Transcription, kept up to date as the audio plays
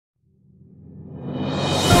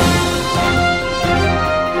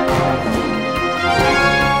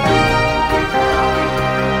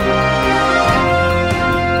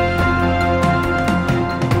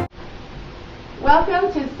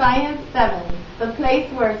the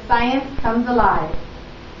place where science comes alive.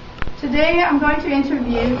 Today I'm going to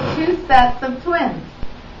interview two sets of twins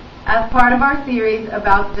as part of our series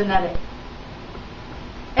about genetics.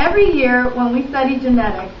 Every year when we study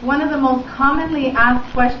genetics, one of the most commonly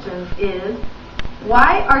asked questions is,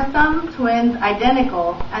 why are some twins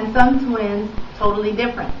identical and some twins totally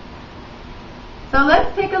different? So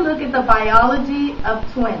let's take a look at the biology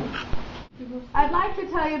of twins. I'd like to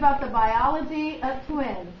tell you about the biology of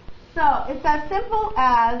twins. So it's as simple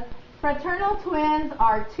as fraternal twins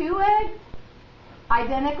are 2 eggs,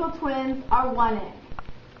 identical twins are 1 egg.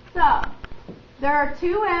 So there are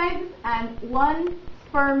 2 eggs and 1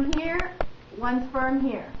 sperm here, 1 sperm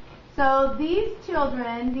here. So these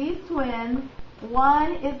children, these twins,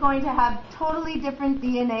 one is going to have totally different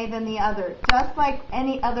DNA than the other. Just like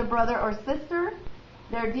any other brother or sister,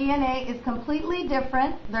 their DNA is completely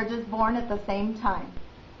different. They're just born at the same time.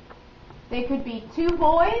 They could be 2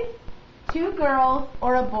 boys, 2 girls,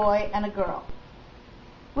 or a boy and a girl.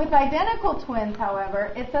 With identical twins,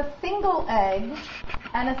 however, it's a single egg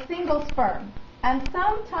and a single sperm. And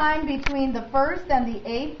sometime between the 1st and the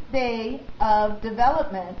 8th day of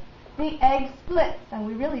development, the egg splits, and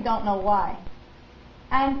we really don't know why,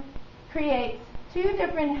 and creates 2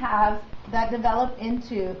 different halves that develop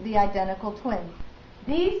into the identical twins.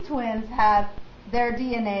 These twins have their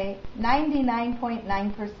DNA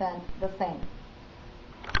 99.9% the same.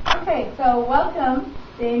 Okay, so welcome,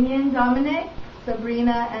 Damien, Dominic,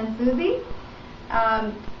 Sabrina, and Susie.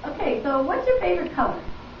 Okay, so what's your favorite color?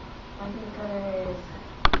 My favorite color is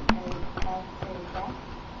black.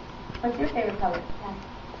 What's your favorite color? Black.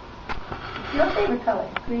 What's your favorite color?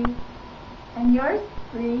 Green. And yours?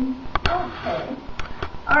 Green. Okay.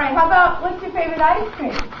 All right, how about what's your favorite ice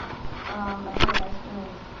cream? My favorite ice cream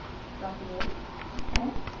is Rocky Road. Okay.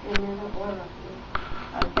 Vanilla or Rocky Road.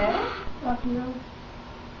 Okay. Rocky Road.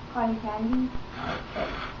 Cotton candy. Okay.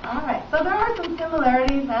 All right. So there are some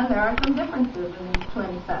similarities and there are some differences in these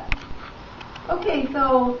twin sets. Okay,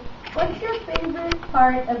 so what's your favorite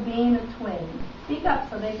part of being a twin? Speak up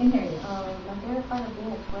so they can hear you. My favorite part of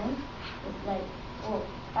being a twin is like,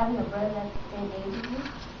 having a brother that's the same age as you,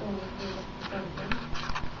 and you do the same thing.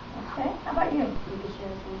 Okay. How about you? You can share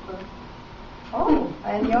the same clothes. Oh,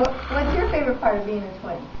 and what's your favorite part of being a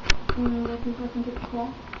twin? When people think it's cool.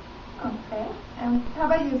 Okay. And how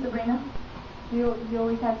about you, Sabrina? You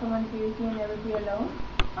always have someone to you and never be alone.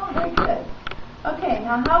 Oh, very good. Okay,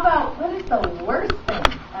 now how about, what is the worst thing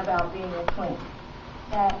about being a twin?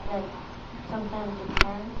 That sometimes the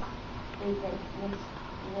parents they mix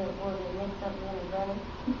up me and my brother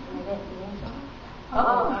and I get the answer.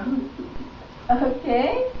 Oh.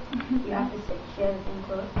 Okay. You have to share the same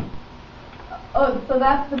clothes. Oh, so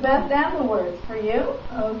that's the best and the worst for you?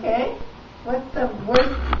 Okay. What's the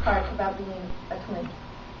worst part about being a twin?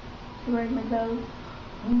 She wears my clothes.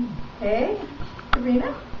 Okay.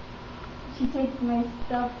 Sabrina? She takes my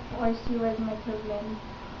stuff or she wears my clothes and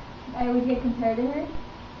I always get compared to her.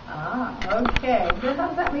 Ah, okay. Good. How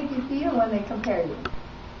does that make you feel when they compare you?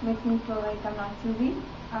 Makes me feel like I'm not Susie.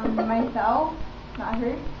 I'm myself, not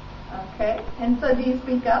her. Okay. And so do you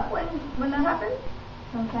speak up when that happens?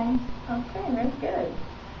 Sometimes. Okay, that's good.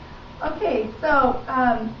 Okay, so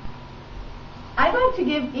I'd like to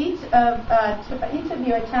give each of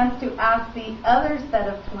you a chance to ask the other set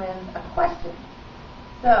of twins a question.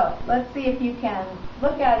 So let's see if you can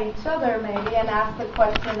look at each other maybe and ask the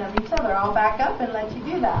question of each other. I'll back up and let you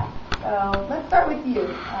do that. So let's start with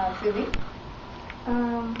you, Susie.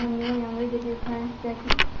 When you were younger, did your parents dress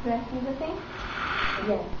you the same?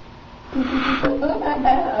 Yes.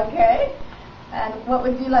 Okay. And what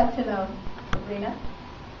would you like to know, Sabrina?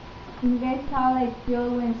 Can you guys feel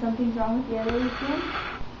when something's wrong with the other twin?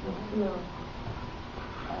 No.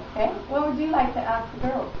 Okay. What would you like to ask the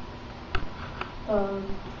girls?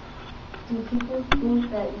 Do people think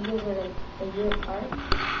that you guys are a year apart?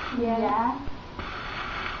 Yeah.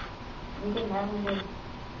 You can have them with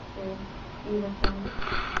even friends.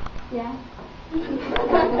 Yeah.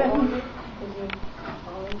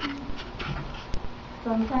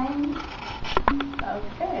 Sometimes.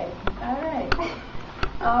 Okay. All right.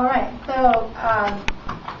 All right. So,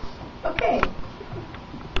 okay.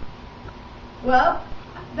 Well,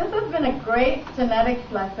 this has been a great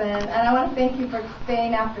genetics lesson, and I want to thank you for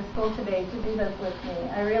staying after school today to do this with me.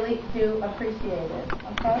 I really do appreciate it.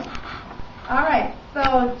 Okay? All right.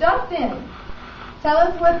 So, Justin, tell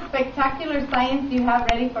us what spectacular science you have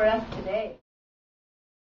ready for us today.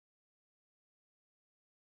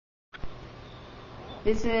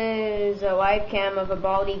 This is a live cam of a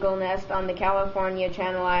bald eagle nest on the California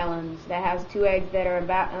Channel Islands that has 2 eggs that are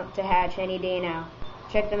about to hatch any day now.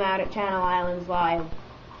 Check them out at Channel Islands Live.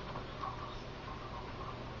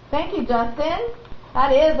 Thank you, Justin.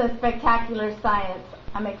 That is a spectacular science.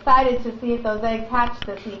 I'm excited to see if those eggs hatch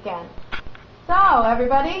this weekend. So,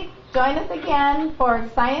 everybody, join us again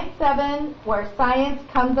for Science 7, where science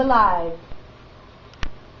comes alive.